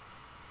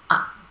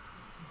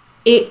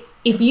 if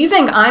you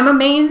think I'm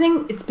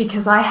amazing, it's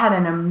because I had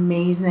an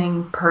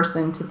amazing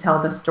person to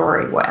tell the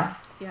story with.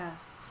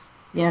 Yes.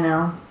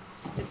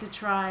 It's a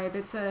tribe.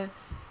 It's a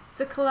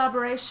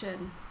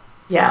collaboration.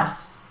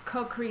 Yes.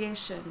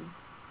 Co-creation.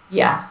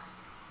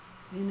 Yes.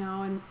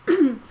 And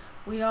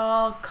we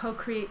all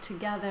co-create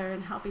together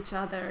and help each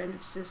other, and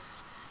it's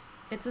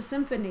a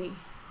symphony.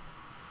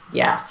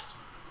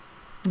 Yes.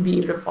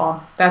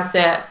 Beautiful. That's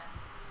it.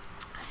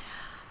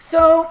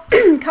 So,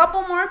 a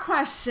couple more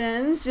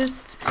questions.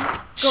 Just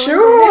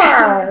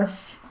sure.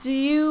 Do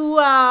you,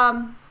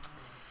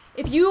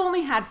 if you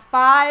only had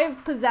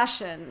 5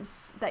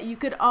 possessions that you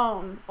could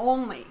own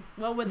only,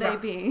 what would they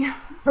be?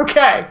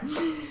 Okay.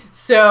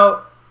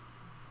 So,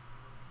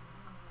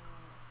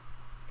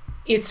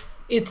 it's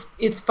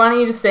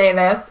funny to say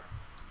this.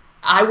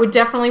 I would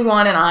definitely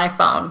want an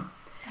iPhone.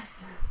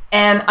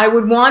 And I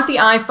would want the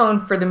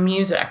iPhone for the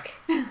music,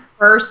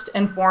 first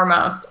and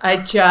foremost.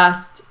 I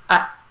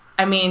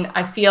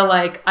feel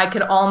like I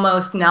could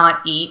almost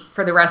not eat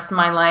for the rest of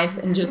my life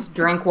and just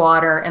drink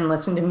water and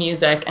listen to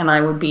music, and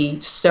I would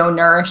be so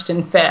nourished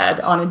and fed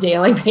on a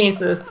daily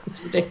basis.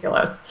 It's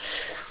ridiculous.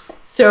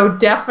 So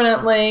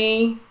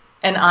definitely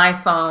an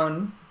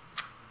iPhone.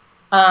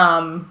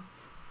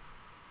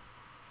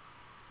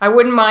 I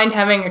wouldn't mind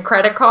having a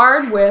credit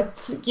card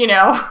with,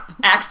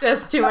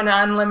 access to an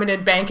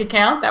unlimited bank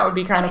account. That would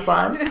be kind of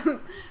fun.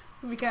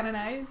 Would be kind of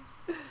nice.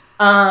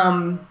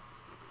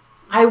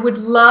 I would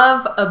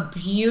love a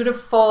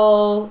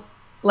beautiful,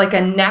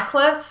 a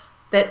necklace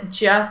that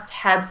just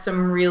had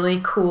some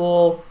really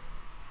cool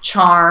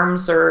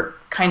charms or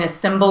kind of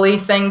symbol-y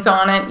things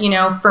on it. You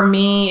know, for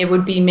me, it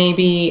would be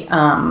maybe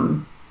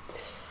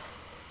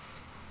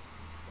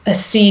a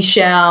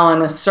seashell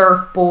and a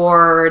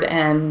surfboard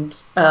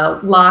and a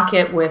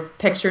locket with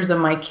pictures of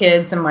my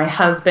kids and my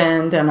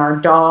husband and our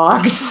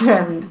dogs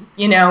and,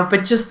 you know,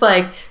 but just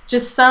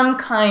some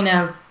kind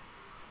of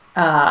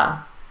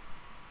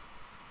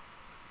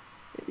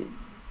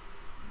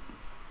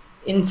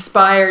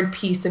inspired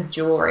piece of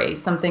jewelry,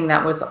 something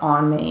that was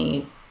on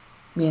me,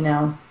 you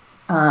know.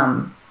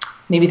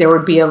 Maybe there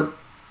would be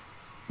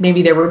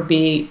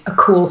a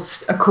cool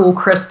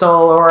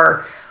crystal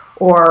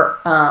or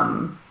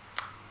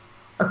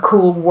a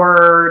cool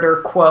word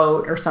or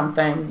quote or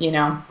something, you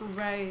know.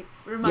 Right.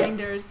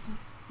 Reminders. Yeah.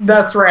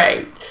 That's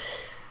right.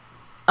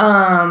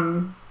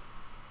 I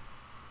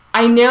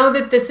know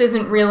that this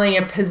isn't really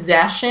a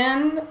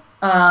possession,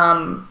 but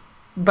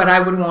I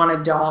would want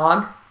a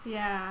dog.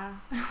 Yeah.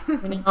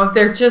 You know,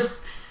 they're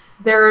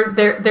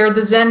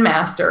the Zen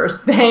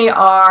masters. They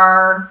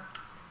are,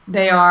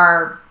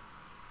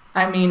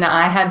 I mean,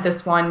 I had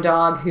this one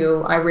dog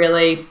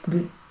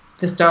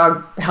this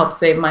dog helped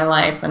save my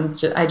life,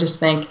 and I just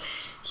think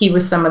he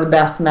was some of the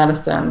best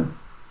medicine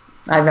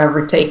I've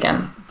ever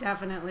taken.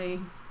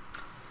 Definitely.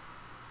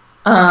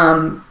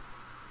 I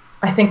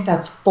think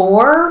that's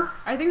 4.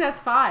 I think that's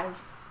 5.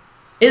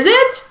 Is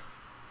it?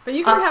 But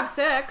you can have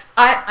 6.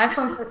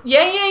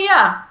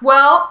 Yeah.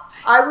 Well,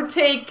 I would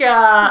take. Is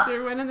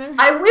there one in there?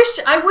 I wish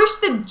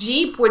the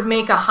Jeep would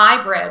make a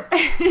hybrid.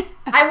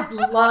 I would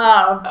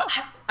love.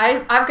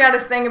 I've got a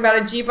thing about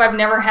a Jeep. I've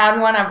never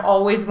had one. I've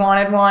always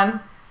wanted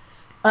one.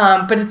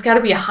 But it's got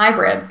to be a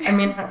hybrid. I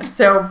mean,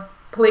 so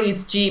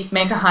please, Jeep,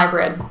 make a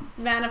hybrid.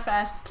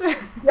 Manifest.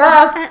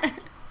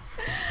 Yes.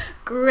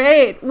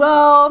 Great.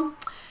 Well,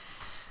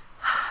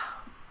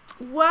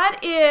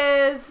 what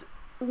is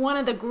one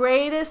of the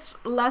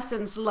greatest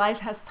lessons life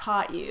has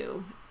taught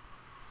you?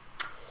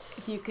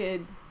 If you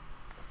could.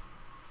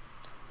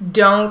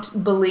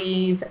 Don't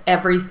believe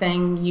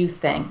everything you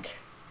think.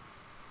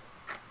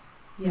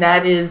 Yes.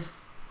 That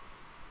is,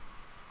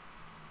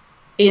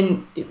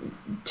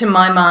 to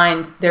my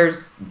mind,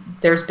 there's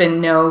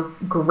been no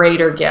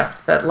greater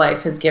gift that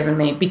life has given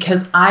me,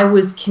 because I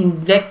was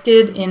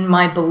convicted in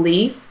my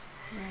belief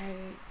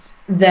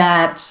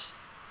that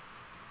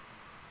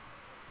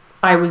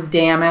I was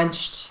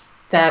damaged,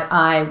 that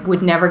I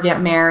would never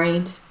get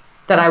married,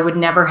 that I would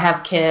never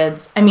have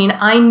kids. I mean,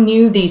 I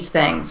knew these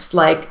things.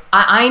 Like,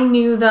 I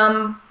knew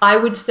them, I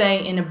would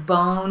say, in a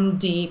bone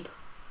deep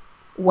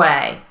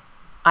way.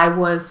 I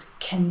was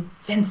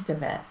convinced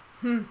of it.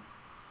 And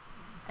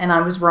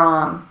I was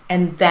wrong.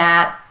 And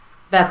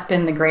that's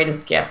been the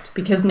greatest gift,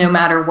 because no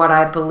matter what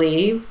I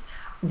believe,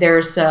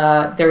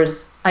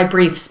 I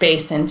breathe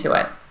space into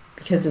it,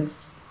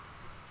 because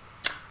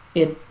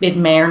it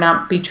may or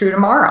not be true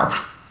tomorrow.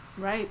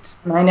 Right.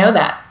 And I know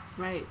that.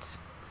 Right.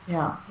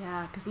 Yeah.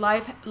 Yeah, because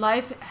life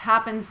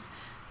happens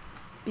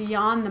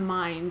beyond the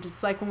mind.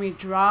 It's like when we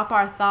drop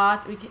our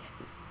thoughts, we can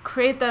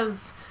create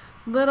those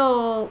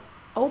little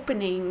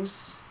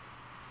openings.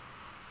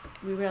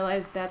 We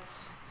realize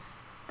that's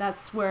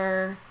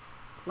where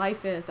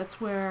life is.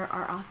 That's where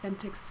our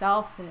authentic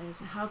self is.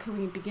 And how can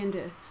we begin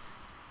to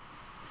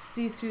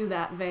see through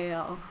that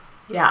veil?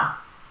 Yeah.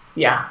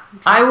 Yeah.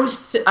 I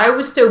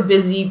was so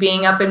busy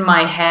being up in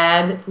my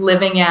head,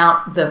 living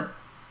out the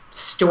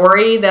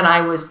story that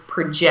I was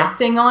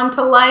projecting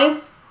onto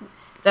life,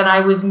 that I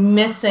was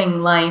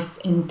missing life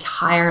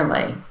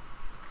entirely.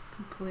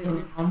 Completely.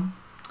 You know?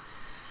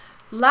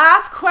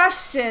 Last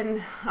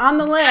question on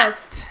the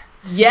list.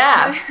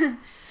 Yes.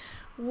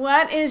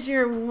 What is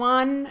your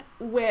one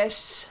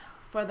wish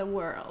for the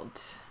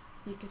world?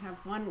 You can have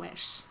one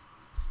wish.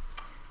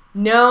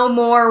 No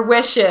more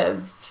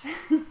wishes.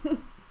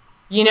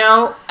 You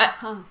know,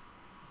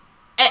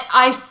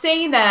 I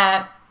say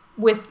that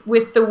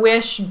with the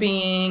wish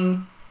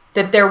being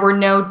that there were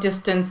no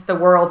distance the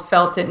world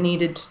felt it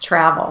needed to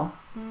travel.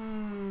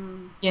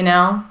 You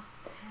know?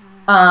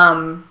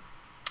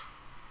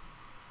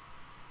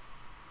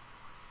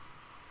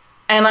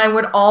 And I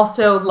would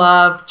also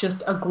love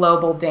just a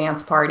global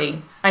dance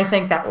party. I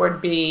think that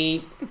would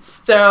be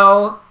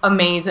so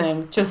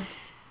amazing. Just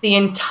the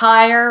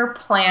entire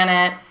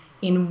planet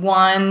in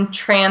one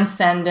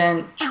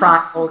transcendent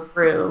tribal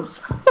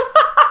groove.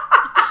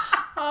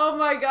 Oh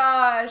my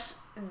gosh.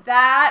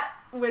 That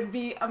would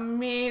be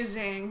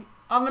amazing.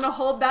 I'm going to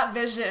hold that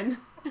vision.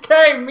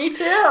 Okay, me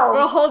too.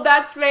 We'll hold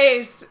that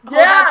space. Hold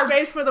that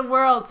space for the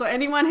world. So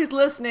anyone who's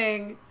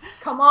listening,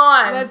 come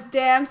on. Let's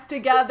dance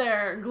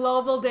together.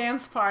 Global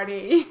dance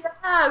party.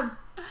 Yes.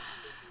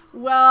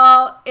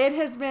 Well, it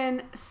has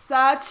been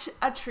such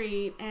a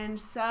treat and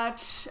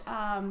such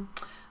a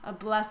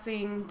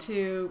blessing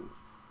to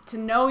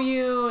know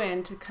you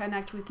and to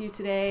connect with you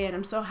today. And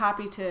I'm so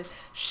happy to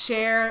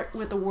share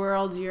with the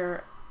world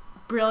your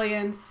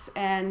brilliance.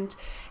 And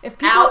if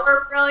people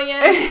our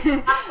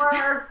brilliance,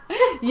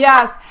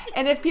 yes,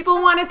 and if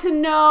people wanted to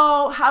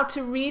know how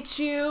to reach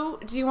you,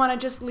 do you want to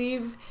just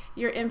leave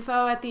your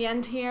info at the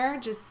end here?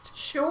 Just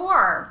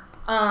sure.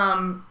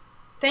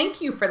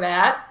 Thank you for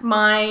that.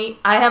 I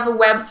have a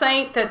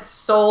website that's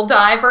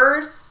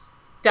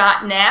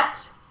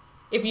souldivers.net.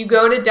 If you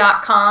go to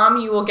 .com,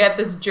 you will get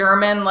this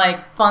German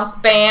like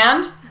funk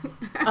band.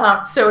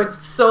 So it's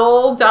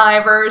Soul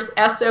Divers,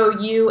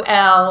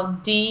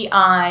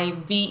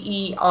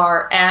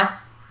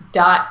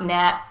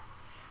 SOULDIVERS.net.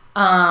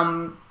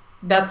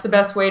 That's the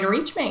best way to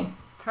reach me.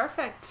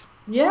 Perfect.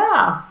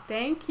 Yeah.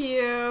 Thank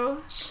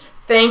you.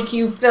 Thank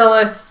you,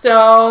 Phyllis,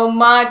 so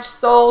much,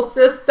 Soul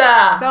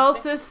Sister. Soul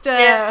Sister.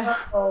 Yeah.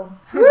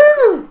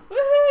 Woo!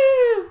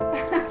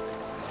 Woohoo!